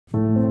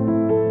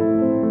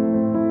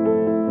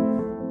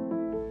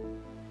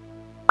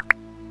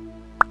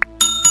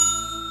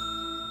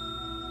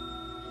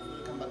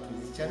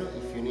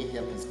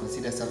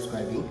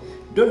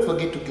don't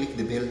forget to click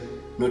the bell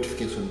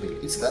notification bell.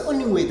 It's the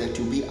only way that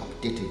you'll be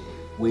updated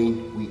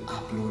when we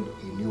upload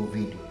a new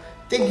video.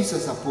 Thank you for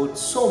support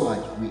so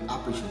much. We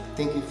appreciate it.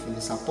 Thank you for the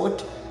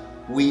support.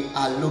 We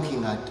are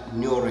looking at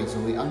new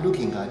horizon. We are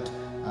looking at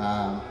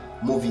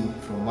moving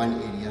from one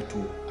area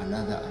to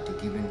another at a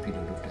given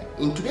period of time.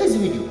 In today's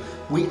video,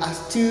 we are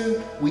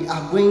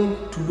going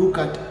to look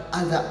at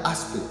other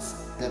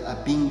aspects that are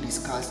being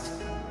discussed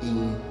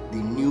in the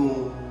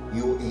new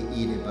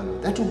UAE labor law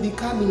that will be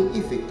coming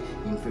in effect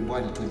in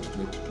February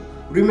 2022.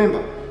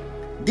 Remember,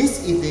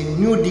 this is the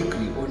new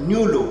decree or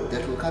new law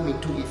that will come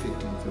into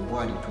effect in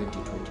February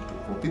 2022.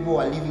 For people who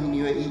are living in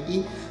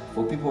UAE,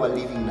 for people who are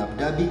living in Abu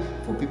Dhabi,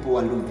 for people who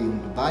are living in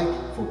Dubai,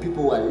 for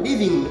people who are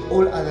living in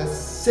all other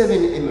 7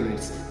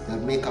 Emirates that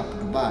make up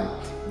Dubai,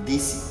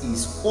 this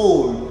is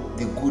all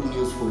the good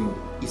news for you.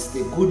 It's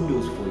the good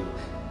news for you.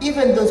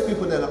 Even those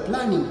people that are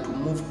planning to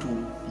move to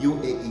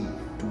UAE,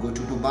 to go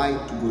to Dubai,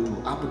 to go to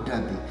Abu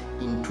Dhabi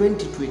in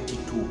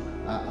 2022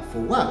 for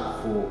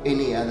work, for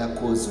any other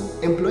cause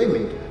of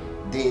employment,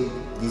 then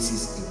this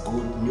is a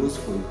good news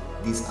for you.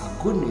 These are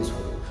good news for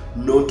you.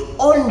 Not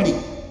only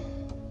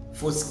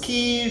for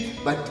skilled,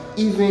 but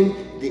even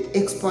the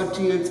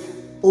expatriates,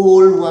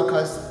 all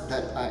workers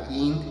that are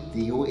in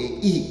the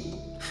UAE.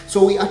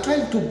 So we are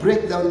trying to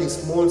break down the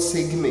small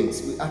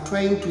segments. We are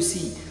trying to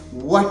see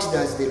what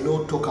does the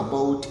law talk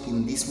about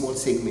in these small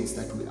segments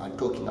that we are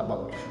talking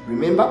about.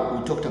 Remember,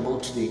 we talked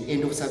about the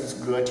end of service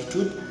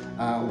gratitude.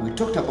 We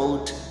talked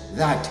about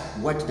that.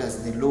 What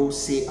does the law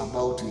say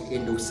about the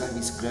end of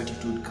service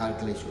gratitude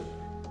calculation?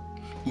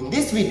 In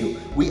this video,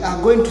 we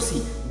are going to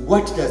see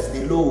what does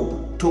the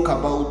law talk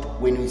about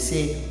when we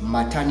say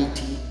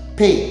maternity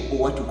pay, or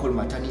what we call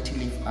maternity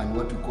leave and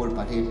what we call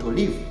parental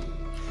leave.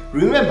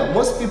 Remember,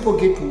 most people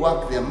get to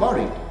work, they are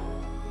married,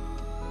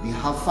 they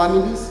have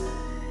families,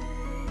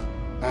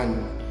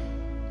 and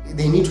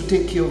they need to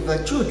take care of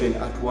their children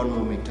at one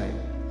moment in time.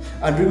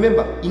 And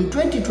remember, in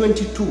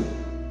 2022,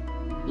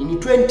 in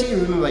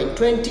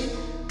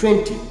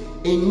 2020,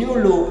 a new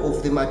law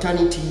of the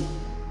maternity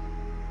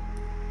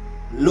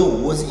law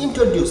was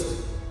introduced.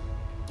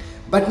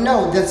 But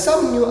now there are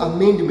some new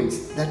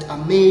amendments that are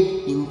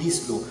made in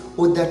this law,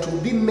 or that will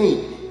be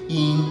made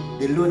in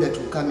the law that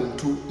will come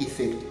into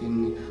effect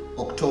in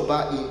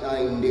October,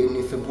 in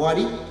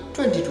February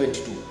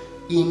 2022,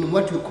 in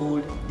what we call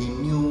the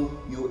new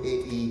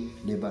UAE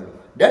labor law.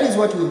 That is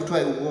what we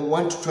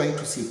want to try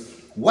to see.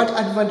 What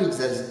advantage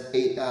does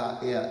a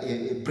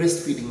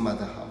breastfeeding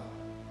mother have?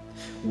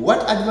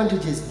 What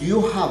advantages do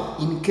you have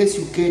in case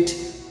you get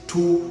to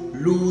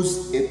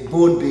lose a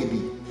born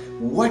baby?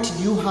 What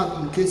do you have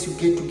in case you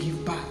get to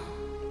give birth?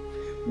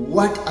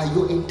 What are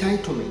your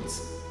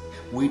entitlements?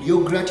 Will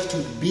your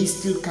gratitude be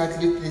still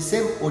calculated the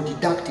same or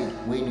deducted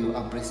when you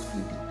are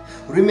breastfeeding?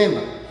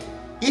 Remember,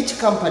 each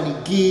company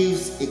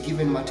gives a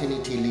given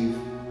maternity leave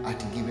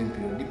at a given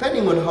period,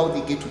 depending on how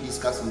they get to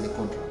discuss in the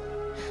contract.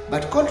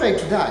 But contrary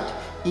to that,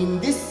 in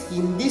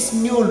this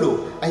new law,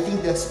 I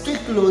think there are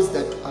strict laws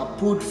that are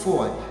put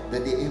forward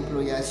that the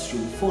employers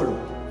should follow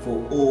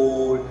for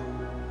all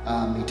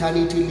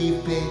maternity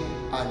leave pay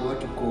and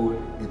what we call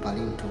the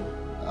parental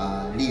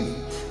leave.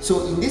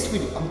 So in this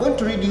video, I'm going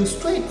to read you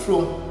straight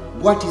from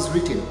what is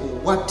written, or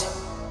what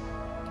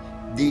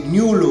the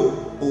new law,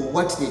 or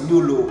what's the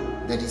new law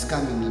that is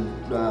coming in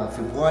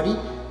February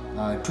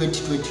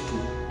 2022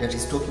 that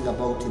is talking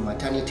about the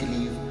maternity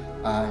leave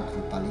and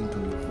the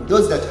parental leave. For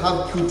those that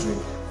have children,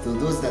 for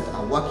those that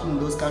are working in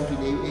those countries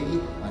in the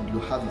UAE and you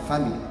have a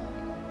family.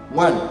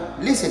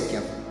 1. Listen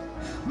carefully.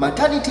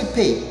 Maternity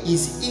pay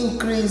is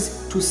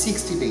increased to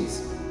 60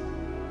 days,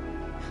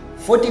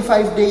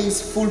 45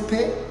 days full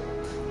pay,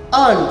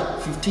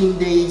 and 15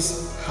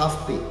 days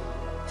half pay.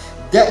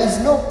 There is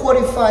no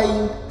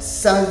qualifying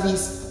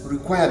service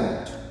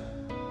requirement,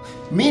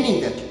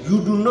 meaning that you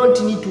do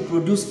not need to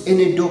produce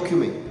any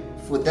document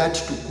for that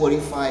to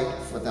qualify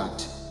for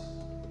that.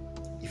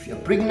 If you're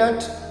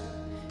pregnant,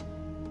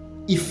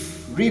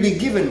 if really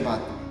given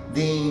birth,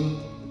 then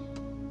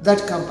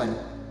that company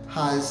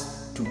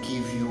has to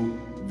give you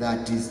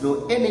that. There is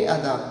no any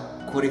other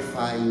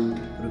qualifying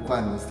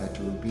requirements that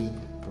will be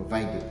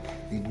provided.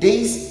 The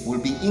days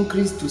will be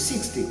increased to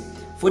 60,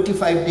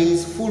 45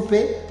 days full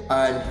pay,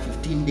 and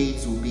 15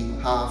 days will be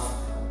half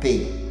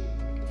pay.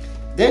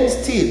 Then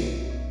still,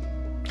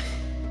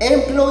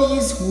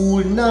 employees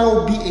will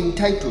now be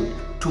entitled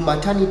to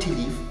maternity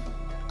leave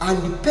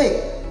and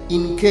pay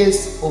in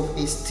case of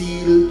a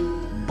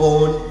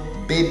stillborn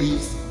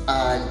babies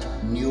and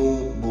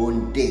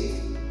newborn death.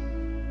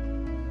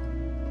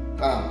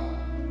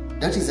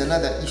 That is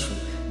another issue,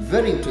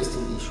 very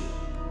interesting issue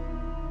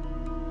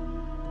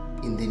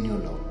in the new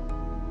law.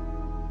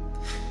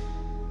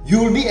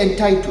 You will be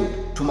entitled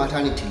to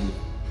maternity leave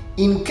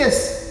in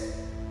case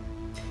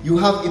you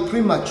have a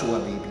premature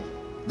baby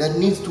that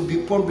needs to be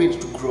prompted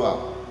to grow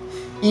up,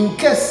 in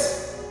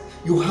case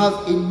you have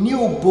a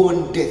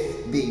newborn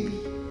death baby.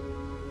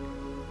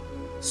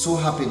 So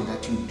happen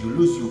that you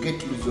get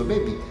to lose your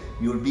baby,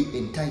 you will be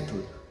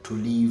entitled to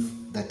leave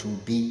that will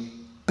be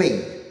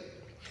paid.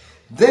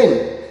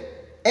 Then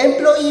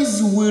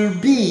Employees will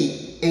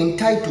be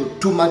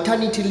entitled to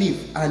maternity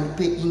leave and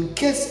pay in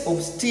case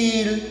of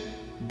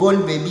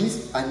stillborn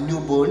babies and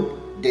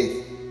newborn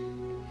death.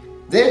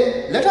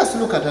 Then let us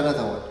look at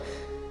another one.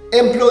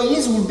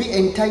 Employees will be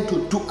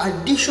entitled to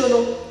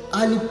additional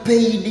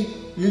unpaid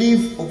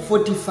leave of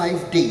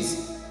 45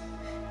 days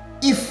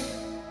if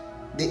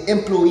the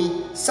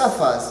employee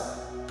suffers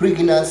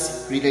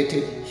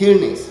pregnancy-related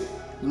illness.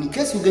 In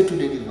case you get to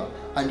deliver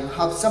and you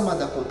have some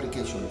other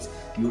complications,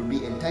 you will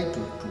be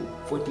entitled to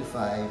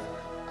 45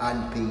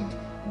 unpaid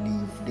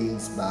leave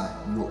days by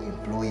your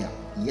employer.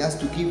 He has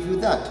to give you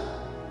that.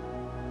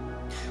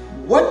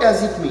 What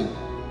does it mean?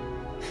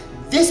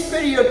 This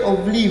period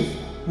of leave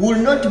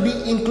will not be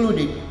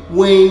included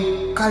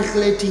when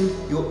calculating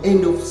your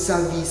end of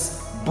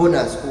service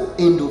bonus or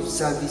end of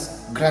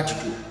service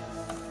gratitude.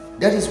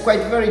 That is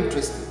quite very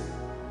interesting.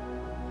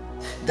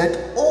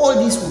 That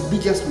all this will be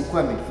just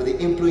requirement for the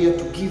employer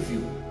to give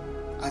you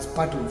as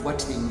part of what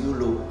the new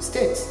law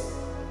states.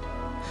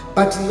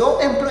 But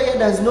your employer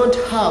does not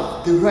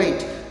have the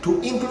right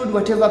to include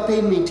whatever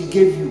payment he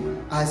gave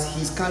you as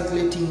he's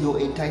calculating your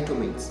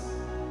entitlements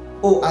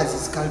or as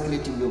he's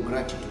calculating your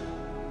gratitude.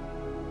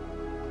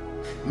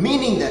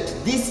 Meaning that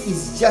this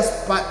is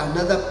just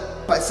another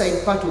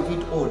side part of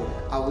it all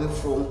away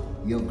from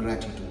your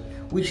gratitude,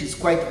 which is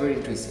quite very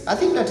interesting. I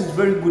think that is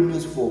very good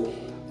news for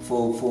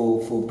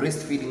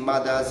breastfeeding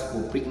mothers,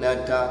 for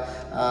pregnant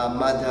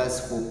mothers,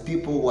 for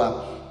people who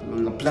are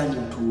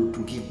planning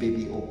to give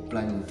baby or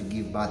planning to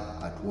give birth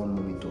at one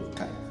moment of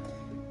time.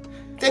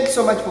 Thank you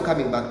so much for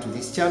coming back to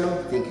this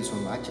channel. Thank you so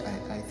much.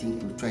 I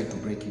think we'll try to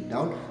break it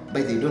down.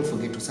 By the way, don't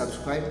forget to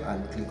subscribe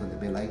and click on the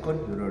bell icon.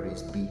 You'll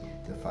always be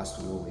the first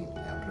to know when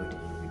I upload a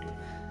new video.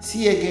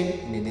 See you again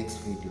in the next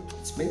video.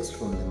 It's Max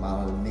from the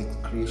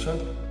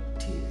Mexcreation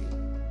TV.